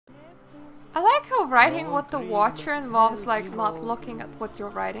I like how writing with the Watcher involves like not looking at what you're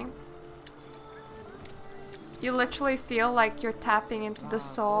writing. You literally feel like you're tapping into the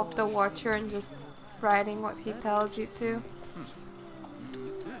soul of the Watcher and just writing what he tells you to.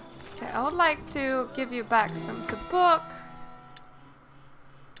 Okay, I would like to give you back some of the book.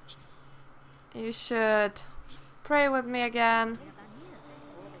 You should pray with me again.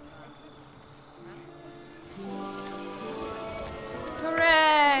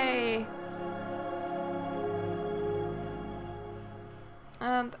 Hooray!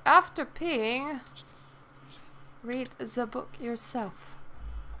 And after peeing, read the book yourself.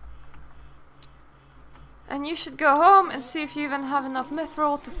 And you should go home and see if you even have enough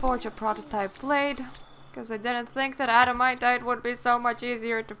mithril to forge a prototype blade. Because I didn't think that adamantite would be so much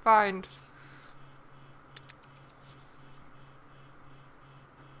easier to find.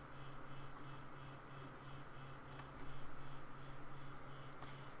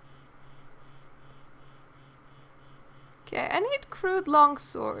 Okay, I need crude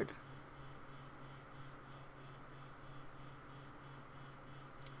longsword.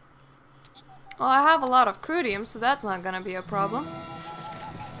 Well, I have a lot of crudium, so that's not gonna be a problem.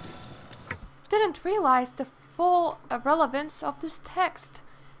 Didn't realize the full relevance of this text.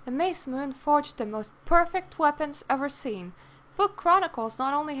 The Mace Moon forged the most perfect weapons ever seen. Book chronicles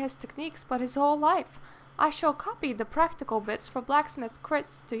not only his techniques, but his whole life. I shall copy the practical bits for blacksmith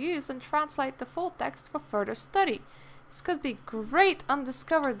Chris to use and translate the full text for further study. This could be great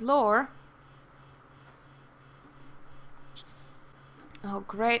undiscovered lore. Oh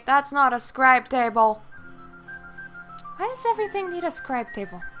great, that's not a scribe table. Why does everything need a scribe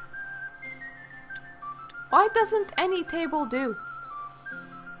table? Why doesn't any table do?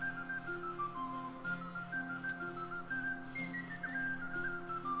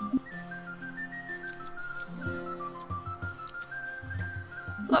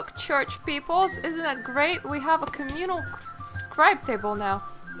 Look, church peoples, isn't it great? We have a communal scribe table now.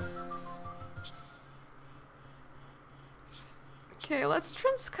 Okay, let's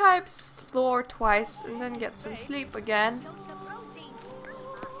transcribe lore twice and then get some sleep again.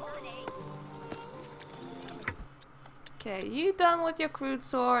 Okay, you done with your crude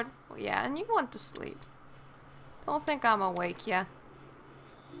sword? Well, yeah, and you want to sleep. Don't think I'm awake yet.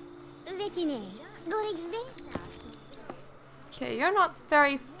 Okay, you're not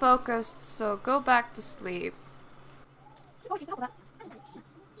very focused, so go back to sleep.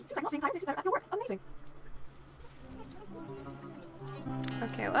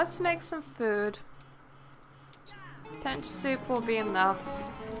 Okay, let's make some food. Tench soup will be enough.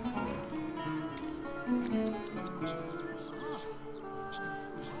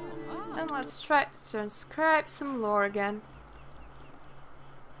 And let's try to transcribe some lore again.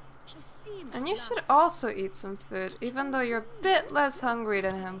 And you should also eat some food, even though you're a bit less hungry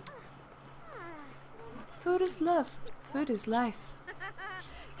than him. Food is love. Food is life.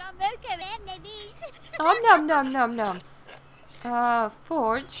 Nom nom nom nom nom.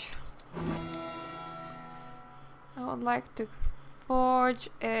 Forge. I would like to forge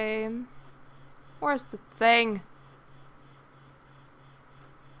a... Where's the thing?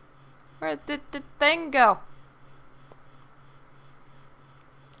 Where did the thing go?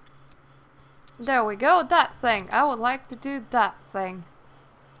 There we go, that thing. I would like to do that thing.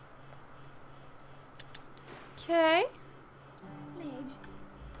 Okay.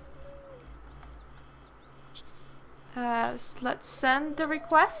 Let's send the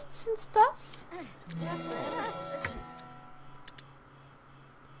requests and stuffs.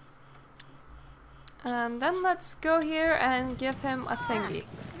 And then let's go here and give him a thingy.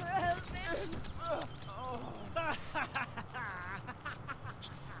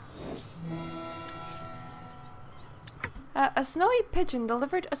 A snowy pigeon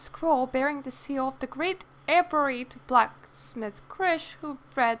delivered a scroll bearing the seal of the great Hurray to blacksmith Krish, who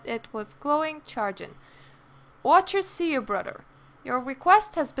read it with glowing chargin. Watcher, see you, brother. Your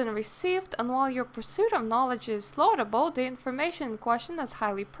request has been received, and while your pursuit of knowledge is laudable, the information in question is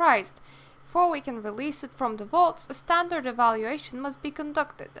highly prized. Before we can release it from the vaults, a standard evaluation must be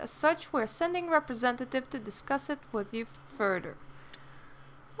conducted. As such, we're sending a representative to discuss it with you further.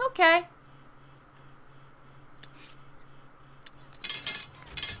 Okay.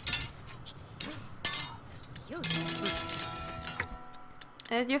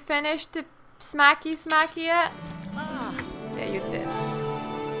 Did you finish the smacky yet? Yeah, you did.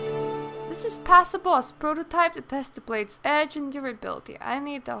 This is passable as prototype to test the blade's edge and durability. I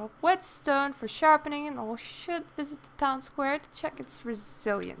need a whetstone for sharpening, and I should visit the town square to check its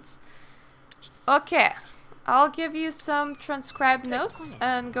resilience. Okay, I'll give you some transcribed notes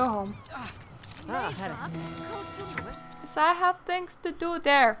and go home. Yes, I have things to do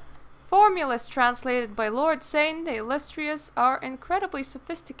there. Formulas translated by Lord Satan the Illustrious are incredibly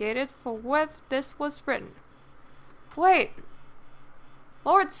sophisticated for when this was written. Wait.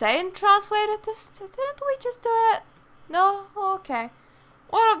 Lord Satan translated this? Didn't we just do it? No? Okay.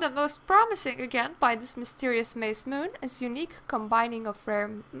 One of the most promising, again, by this mysterious mace moon, is unique combining of rare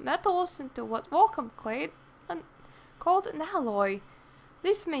metals into what Volcom clade called an alloy.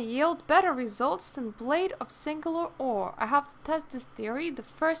 This may yield better results than blade of singular ore. I have to test this theory the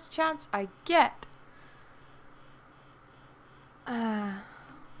first chance I get.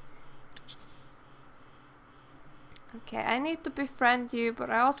 Okay, I need to befriend you,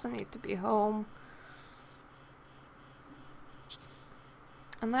 but I also need to be home.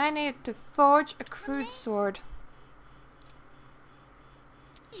 And I need to forge a crude sword.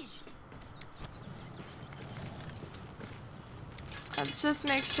 Let's just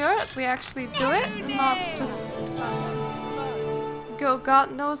make sure that we actually do it, and not just go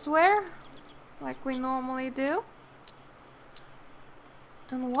God knows where, like we normally do.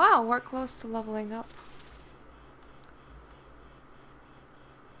 And wow, we're close to leveling up.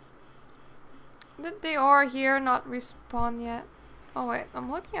 Did the ore here not respawn yet? Oh wait,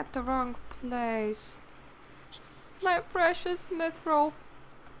 I'm looking at the wrong place. My precious mithril.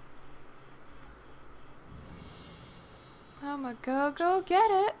 I'ma go get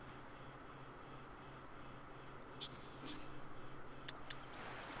it.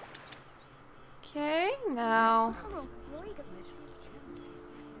 Okay, now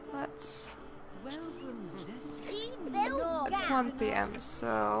it's 1 PM,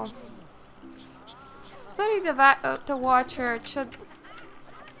 so study the Watcher. It should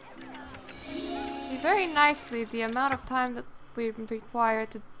be very nicely the amount of time that we require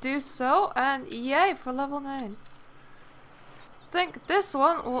to do so, and yay for level 9. I think this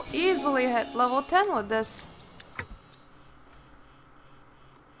one will easily hit level 10 with this.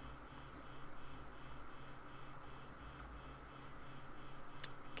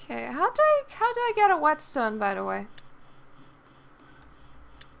 Okay, how do I get a whetstone, by the way?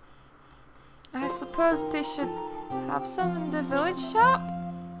 I suppose they should have some in the village shop?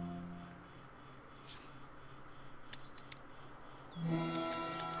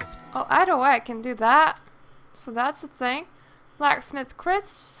 Oh, either way I can do that. So that's the thing. Blacksmith Chris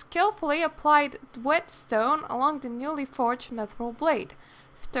skillfully applied whetstone along the newly forged mithril blade.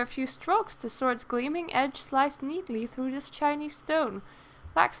 After a few strokes, the sword's gleaming edge sliced neatly through this shiny stone.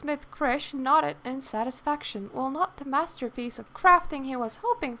 Blacksmith Krish nodded in satisfaction. While not the masterpiece of crafting he was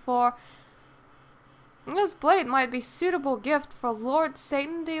hoping for, this blade might be a suitable gift for Lord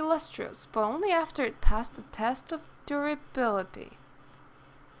Satan the Illustrious, but only after it passed the test of durability.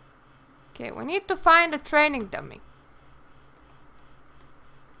 Okay, we need to find a training dummy.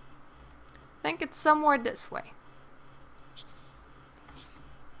 I think it's somewhere this way.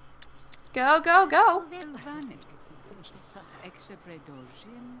 Go, go, go!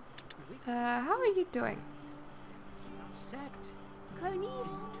 How are you doing?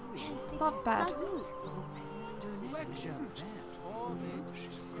 Not bad.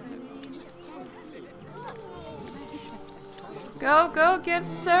 Go, go, give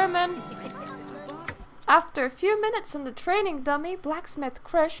sermon! After a few minutes on the training dummy, Blacksmith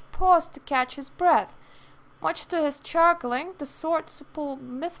Krish paused to catch his breath. Much to his chagrin, the sword's supple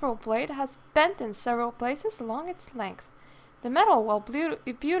mithril blade has bent in several places along its length. The metal, while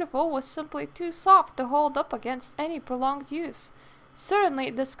beautiful, was simply too soft to hold up against any prolonged use.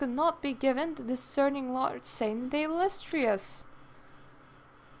 Certainly this could not be given to discerning Lord Satan the Illustrious.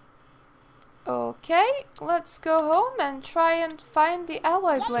 Okay, let's go home and try and find the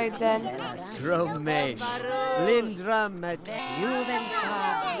alloy blade then. You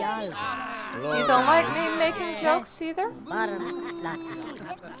don't like me making jokes either?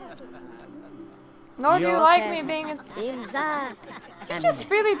 Nor do you like me being a... You just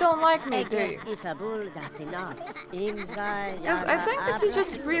really don't like me, do you? Because I think that you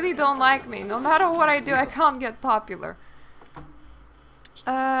just really don't like me. No matter what I do, I can't get popular.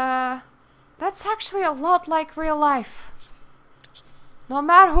 That's actually a lot like real life. No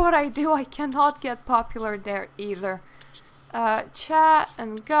matter what I do, I cannot get popular there either. Chat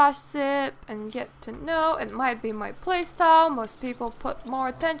and gossip and get to know. It might be my playstyle. Most people put more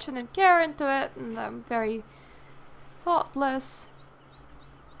attention and care into it, and I'm very thoughtless.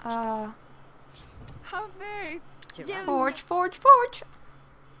 Forge, forge, forge.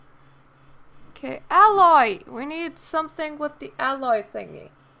 Okay, alloy. We need something with the alloy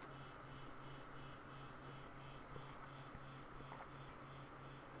thingy.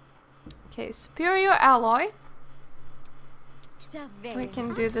 Okay, superior alloy. We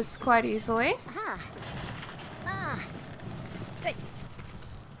can do this quite easily.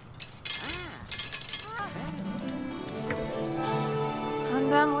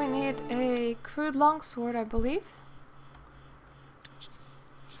 then we need a crude longsword, I believe.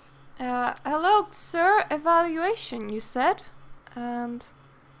 Hello, sir. Evaluation, you said. And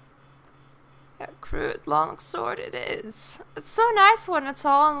a crude longsword it is. It's so nice when it's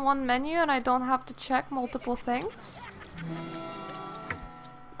all on one menu and I don't have to check multiple things.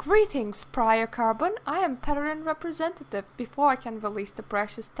 Greetings, Prior Carbon. I am Peterin representative. Before I can release the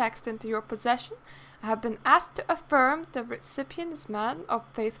precious text into your possession, I have been asked to affirm the recipient is man of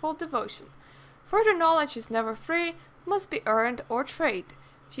faithful devotion. Further knowledge is never free, must be earned or traded.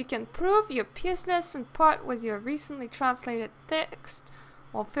 If you can prove your piousness and part with your recently translated text,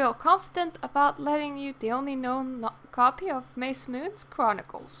 I'll feel confident about letting you the only known copy of Mace Moon's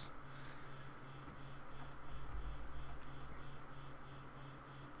Chronicles.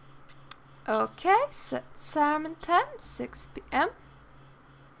 Okay, set salmon time, 6 p.m.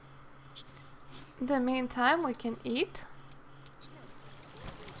 In the meantime, we can eat.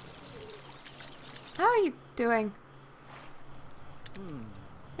 How are you doing?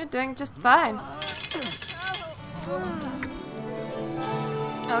 You're doing just fine.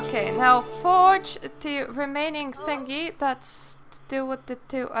 Okay, now forge the remaining thingy that's to do with the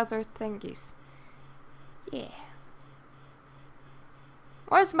 2 other thingies. Yeah.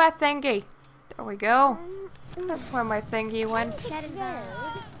 Where's my thingy? There we go. That's where my thingy went.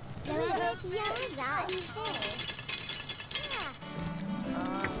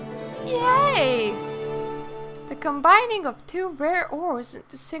 Yay! The combining of 2 rare ores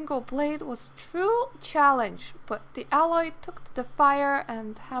into single blade was a true challenge, but the alloy took to the fire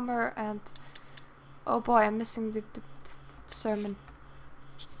and hammer and... Oh boy, I'm missing the sermon.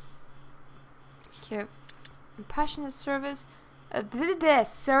 Give impassionate service. The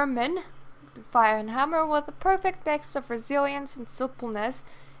sermon. The fire and hammer with a perfect mix of resilience and suppleness,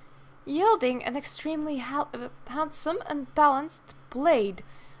 yielding an extremely handsome and balanced blade.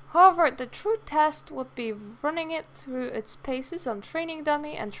 However, the true test would be running it through its paces on training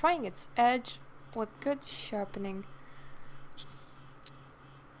dummy and trying its edge with good sharpening.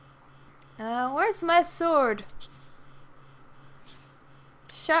 Where's my sword?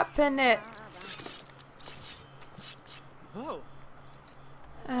 Sharpen it.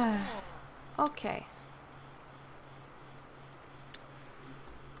 Okay.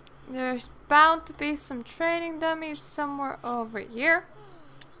 There's bound to be some training dummies somewhere over here.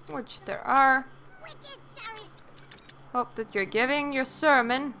 Which there are. Hope that you're giving your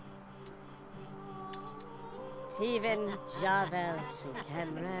sermon. You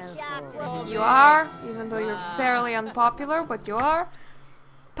are, even though you're fairly unpopular, but you are.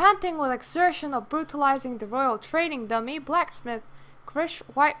 Panting with exertion of brutalizing the royal training dummy, blacksmith Krish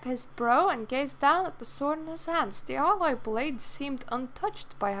wiped his brow and gazed down at the sword in his hands. The alloy blade seemed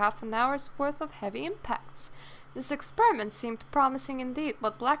untouched by half an hour's worth of heavy impacts. This experiment seemed promising indeed,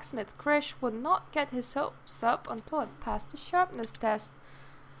 but blacksmith Krish would not get his hopes up until it passed the sharpness test.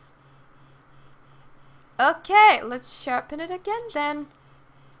 Okay, let's sharpen it again then.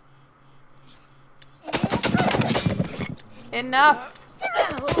 Enough!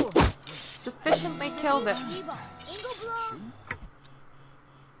 Sufficiently killed it.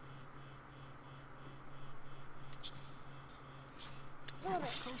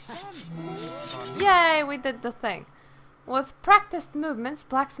 Yay, we did the thing. With practiced movements,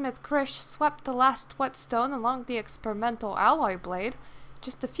 blacksmith Krish swept the last whetstone along the experimental alloy blade.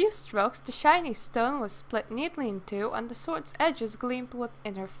 Just a few strokes, the shiny stone was split neatly in two, and the sword's edges gleamed with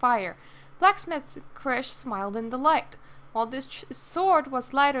inner fire. Blacksmith Krish smiled in delight. While the sword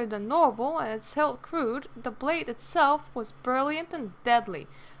was lighter than normal and its hilt crude, the blade itself was brilliant and deadly.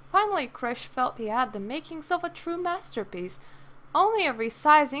 Finally, Krish felt he had the makings of a true masterpiece. Only a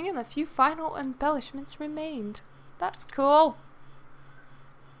resizing and a few final embellishments remained. That's cool.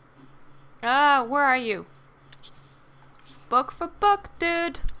 Where are you? Book for book,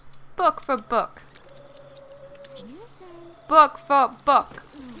 dude. Book for book. Book for book.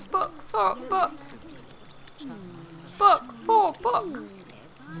 Book for book. Book for book.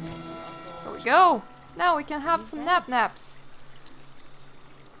 There we go. Now we can have some naps.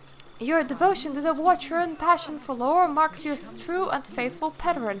 Your devotion to the Watcher and passion for lore marks you as true and faithful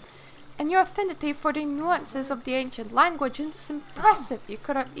Peterin, and your affinity for the nuances of the ancient language is impressive. You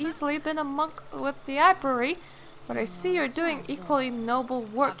could have easily been a monk with the library, but I see you're doing equally noble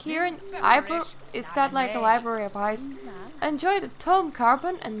work here in Ibor. Is that like a library of eyes? Enjoy the tome,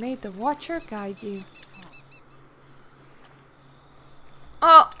 Carbon, and may the Watcher guide you.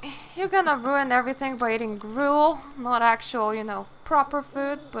 Oh, you're gonna ruin everything by eating gruel, not actual, you know, proper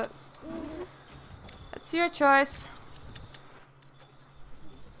food, but it's your choice.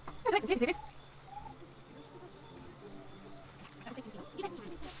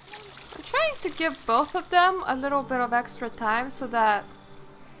 to give both of them a little bit of extra time so that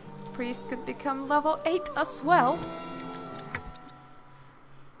priest could become level 8 as well.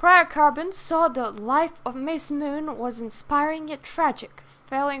 Prior Carbon saw the life of Miss Moon was inspiring yet tragic.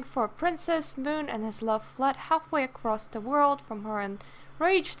 Failing for Princess Moon and his love fled halfway across the world from her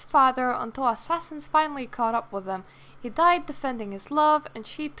enraged father until assassins finally caught up with them. He died defending his love, and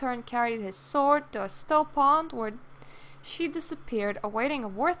she turned carried his sword to a still pond where she disappeared, awaiting a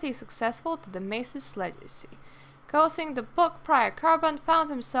worthy successor to the Mace's legacy. Closing the book, Prior Carbon found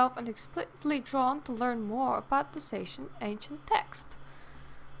himself inexplicably drawn to learn more about this ancient text.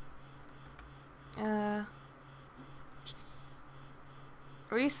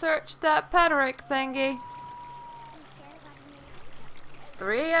 Research that Pederic thingy. It's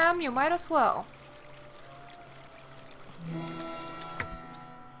 3 AM, you might as well.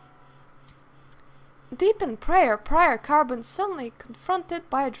 Deep in prayer, Prior Carbon suddenly confronted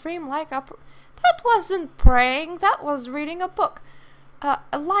by a dream-like That wasn't praying, that was reading a book. A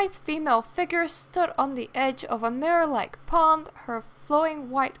lithe female figure stood on the edge of a mirror-like pond, her flowing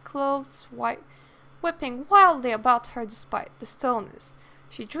white clothes whipping wildly about her despite the stillness.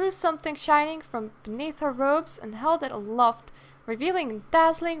 She drew something shining from beneath her robes and held it aloft, revealing a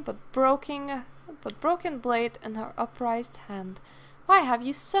dazzling but broken blade in her upraised hand. "Why have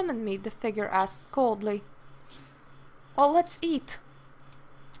you summoned me?" the figure asked coldly. "Well, let's eat.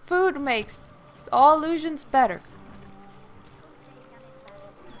 Food makes all illusions better."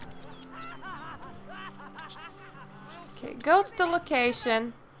 Okay, go to the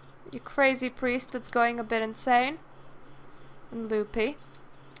location. You crazy priest that's going a bit insane and loopy.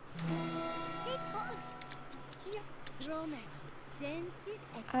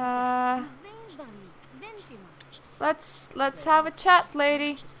 Let's have a chat,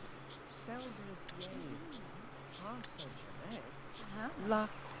 lady.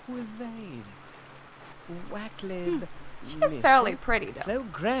 She's fairly pretty though.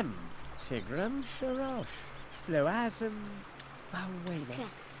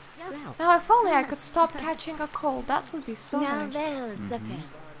 Now, if only I could stop catching a cold, that would be so nice.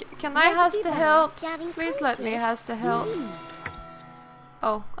 Can I has the hilt? Please let me has the hilt.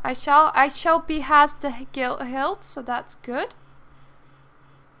 Oh, I shall be has the hilt, so that's good.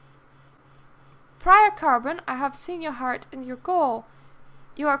 Prior Carbon, I have seen your heart and your goal.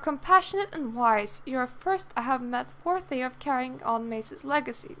 You are compassionate and wise. You are first I have met worthy of carrying on Mace's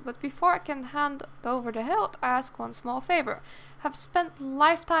legacy. But before I can hand over the hilt, I ask one small favor. I have spent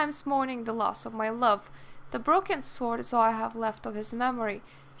lifetimes mourning the loss of my love. The broken sword is all I have left of his memory.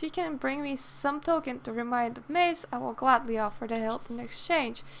 If you can bring me some token to remind of Mace, I will gladly offer the hilt in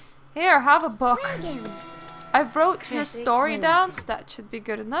exchange. Here, have a book. I've wrote your story down, so that should be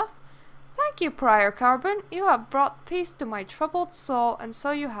good enough. Thank you, Prior Carbon. You have brought peace to my troubled soul, and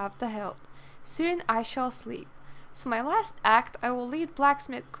so you have the hilt. Soon I shall sleep. So my last act, I will lead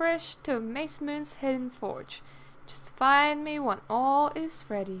Blacksmith Krish to Mace Moon's hidden forge. Just find me when all is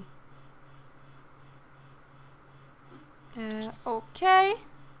ready. Okay.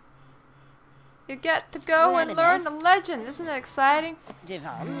 You get to go and learn the legend. Isn't it exciting?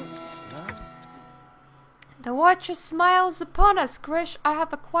 The Watcher smiles upon us, Krish. I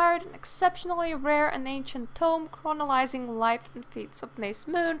have acquired an exceptionally rare and ancient tome chronicling life and feats of Mace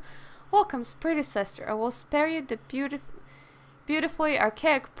Moon, Welcome's predecessor. I will spare you the beautifully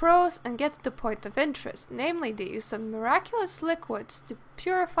archaic prose and get to the point of interest, namely the use of miraculous liquids to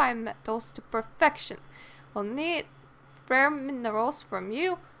purify metals to perfection. We'll need rare minerals from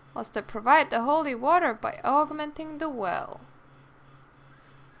you, whilst I provide the holy water by augmenting the well.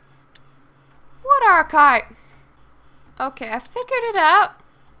 What archive? Okay, I figured it out.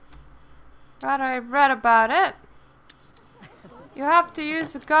 Rather, I read about it. You have to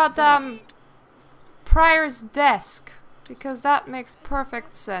use a goddamn prior's desk, because that makes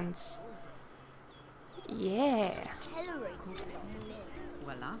perfect sense. Yeah.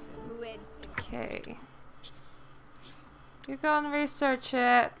 Okay. You go and research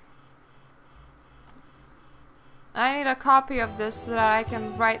it. I need a copy of this so that I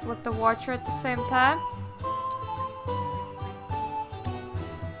can write with the Watcher at the same time.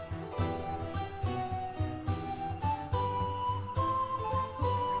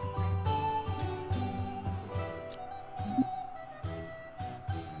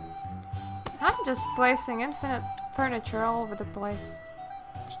 I'm just placing infinite furniture all over the place.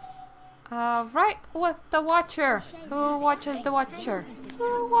 Right with the Watcher. Who watches the Watcher?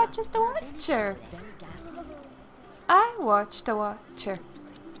 Who watches the Watcher? I watch the Watcher.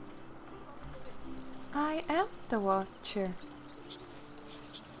 I am the Watcher.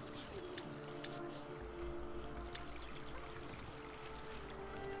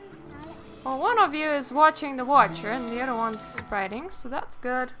 Well, one of you is watching the Watcher and the other one's writing, so that's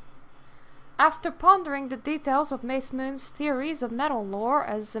good. After pondering the details of Mace Moon's theories of metal lore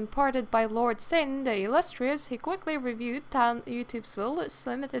as imparted by Lord Satan the Illustrious, he quickly reviewed YouTube's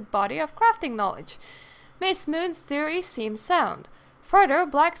limited body of crafting knowledge. Mace Moon's theory seems sound. Further,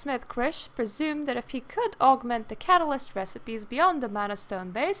 Blacksmith Krish presumed that if he could augment the catalyst recipes beyond the Mana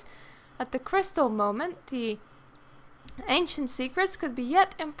Stone base, at the crystal moment, the ancient secrets could be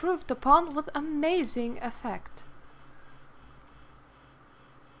yet improved upon with amazing effect.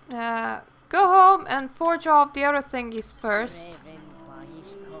 Go home and forge off the other thingies first.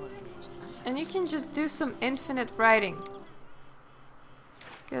 And you can just do some infinite writing.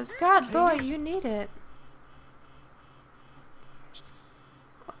 Because, god boy, you need it.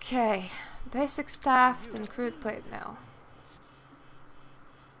 Okay, basic staff and crude plate now.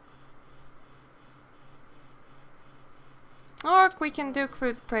 Or we can do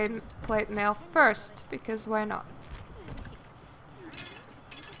crude plate mail first, because why not?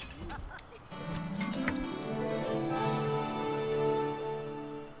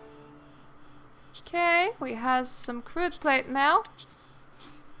 Okay, we has some crude plate mail.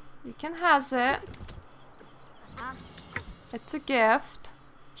 You can has it. It's a gift.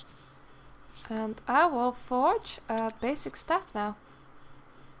 And I will forge basic stuff now.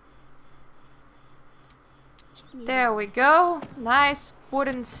 There we go. Nice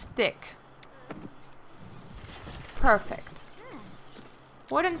wooden stick. Perfect.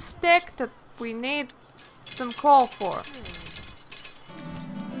 Wooden stick that we need some coal for.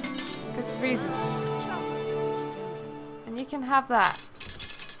 Because reasons. And you can have that.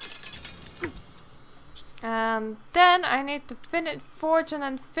 And then I need to forge and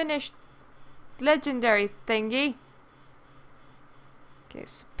then finish legendary thingy. Okay,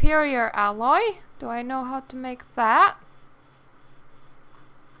 superior alloy. Do I know how to make that?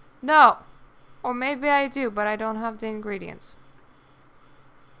 No. Or maybe I do, but I don't have the ingredients.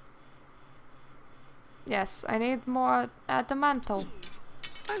 Yes, I need more adamantine.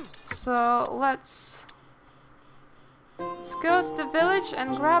 So let's go to the village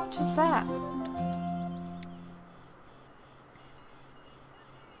and grab just that.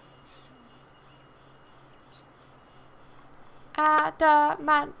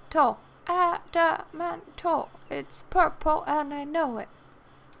 Adamantine, adamantine. It's purple and I know it.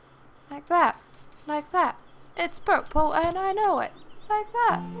 Like that, like that. It's purple and I know it. Like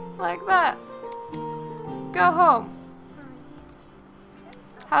that, like that. Go home.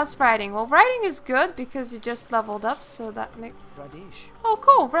 How's writing? Well, writing is good because you just leveled up, so that makes... Oh,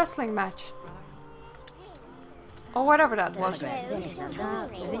 cool, wrestling match. Or whatever that was.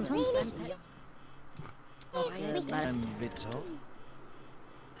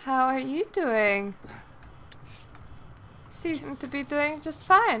 How are you doing? Seem to be doing just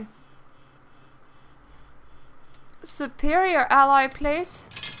fine. Superior alloy, please.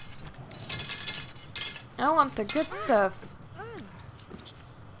 I want the good stuff.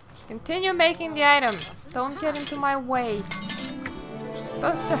 Continue making the item. Don't get into my way. You're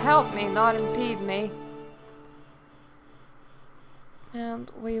supposed to help me, not impede me.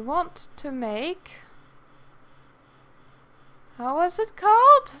 And we want to make... How was it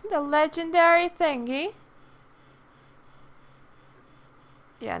called? The legendary thingy.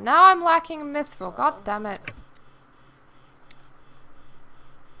 Yeah, now I'm lacking mithril. God damn it.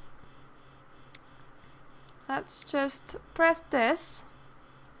 Let's just press this.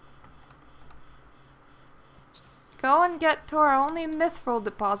 Go and get to our only mithril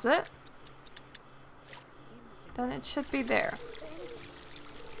deposit. Then it should be there.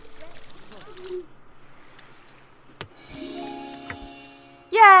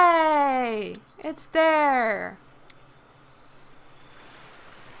 Yay! It's there!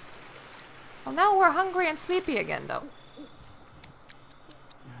 Well, now we're hungry and sleepy again, though.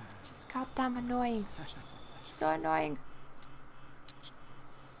 Just goddamn annoying. So annoying.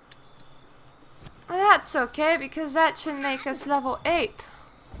 Well, that's okay, because that should make us level 8.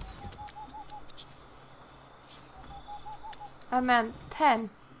 I meant 10.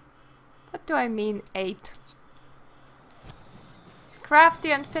 What do I mean 8? Craft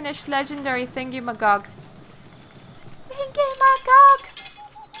the unfinished legendary thingy magog. Thingy magog!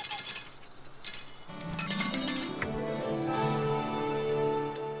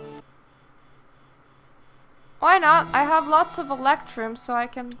 Why not? I have lots of electrum, so I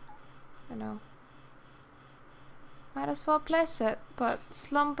can, you know, might as well place it. But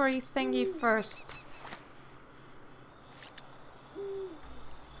slumbery thingy first.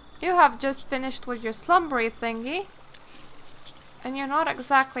 You have just finished with your slumbery thingy. And you're not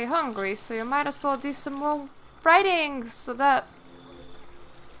exactly hungry, so you might as well do some more writings so that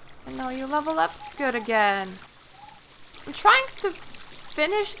And now you level up's good again. I'm trying to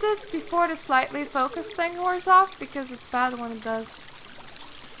finish this before the slightly focused thing wears off, because it's bad when it does.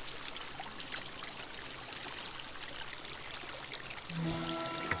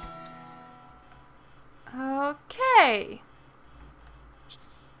 Okay.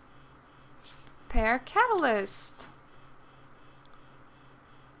 Pair catalyst.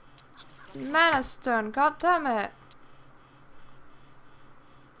 Mana stone, god damn it.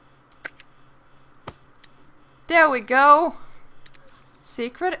 There we go.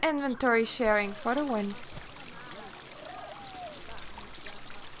 Secret inventory sharing for the win.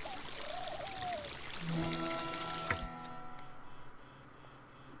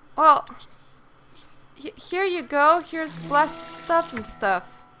 Well, here you go. Here's blessed stuff and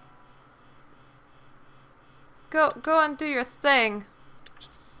stuff. Go and do your thing.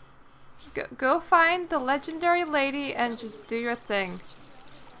 Go find the legendary lady and just do your thing.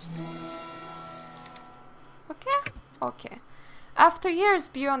 Okay? Okay. After years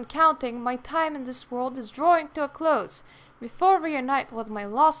beyond counting, my time in this world is drawing to a close. Before reunite with my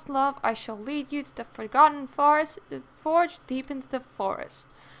lost love, I shall lead you to the forgotten forest, forge deep into the forest.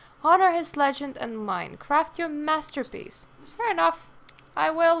 Honor his legend and mine. Craft your masterpiece. Fair enough. I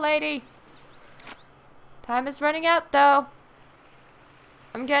will, lady. Time is running out, though.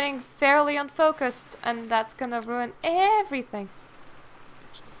 I'm getting fairly unfocused, and that's gonna ruin everything.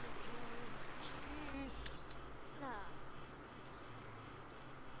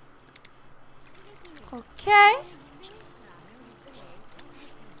 Okay.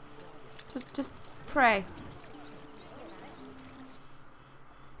 Just pray.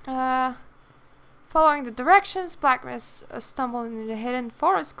 Following the directions, blacksmiths stumbled into the hidden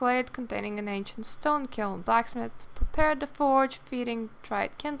forest glade containing an ancient stone kiln. Blacksmiths prepared the forge, feeding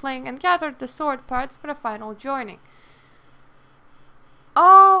dried kindling, and gathered the sword parts for the final joining.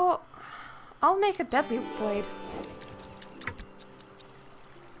 I'll make a deadly blade.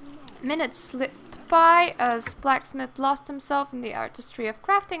 Minutes slipped by as blacksmith lost himself in the artistry of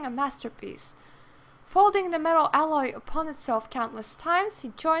crafting a masterpiece. Folding the metal alloy upon itself countless times,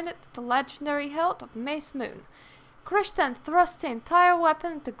 he joined it to the legendary hilt of Mace Moon. Krish then thrust the entire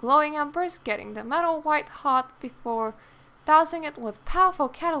weapon into glowing embers, getting the metal white hot before dousing it with powerful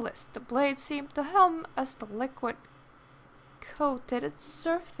catalyst. The blade seemed to hum as the liquid coated its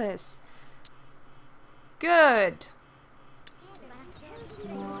surface. Good.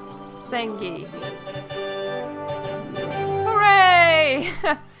 Thingy. Hooray!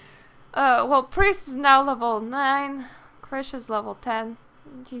 Well, Priest is now level 9. Krish is level 10.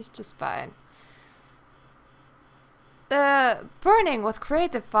 He's just fine. Burning with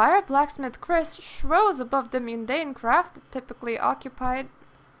creative fire, blacksmith Krish rose above the mundane craft that typically occupied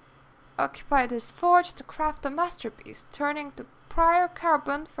his forge to craft a masterpiece, turning to prior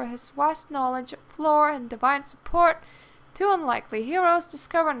carbon for his vast knowledge of lore and divine support. Two unlikely heroes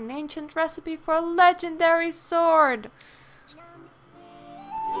discovered an ancient recipe for a legendary sword.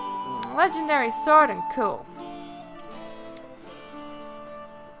 Legendary sword and cool.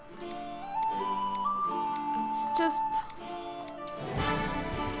 It's just...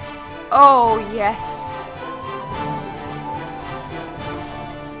 Oh, yes.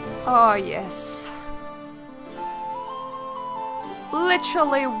 Oh, yes.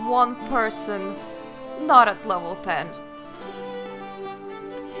 Literally one person not at level 10.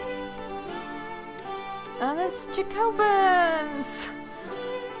 And it's Jacobins!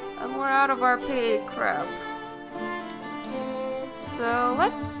 And we're out of RP, crap. So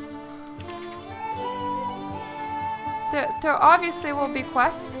let's... There obviously will be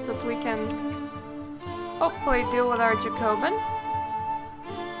quests that we can hopefully do with our Jacobin.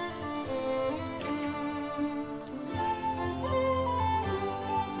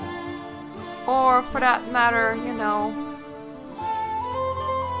 Or for that matter, you know,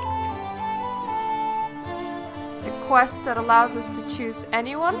 quest that allows us to choose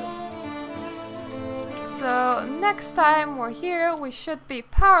anyone. So next time we're here, we should be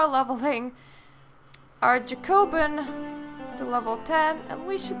power leveling our Jacobin to level 10, and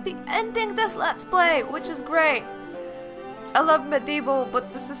we should be ending this Let's Play, which is great. I love medieval,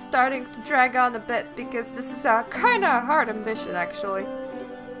 but this is starting to drag on a bit because this is a kinda hard ambition actually.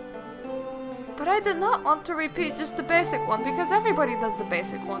 But I did not want to repeat just the basic one because everybody does the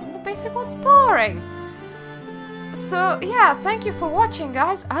basic one. The basic one's boring. So yeah, thank you for watching,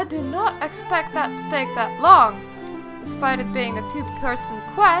 guys. I did not expect that to take that long, despite it being a 2-person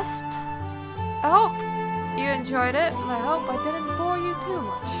quest. I hope you enjoyed it, and I hope I didn't bore you too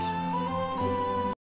much.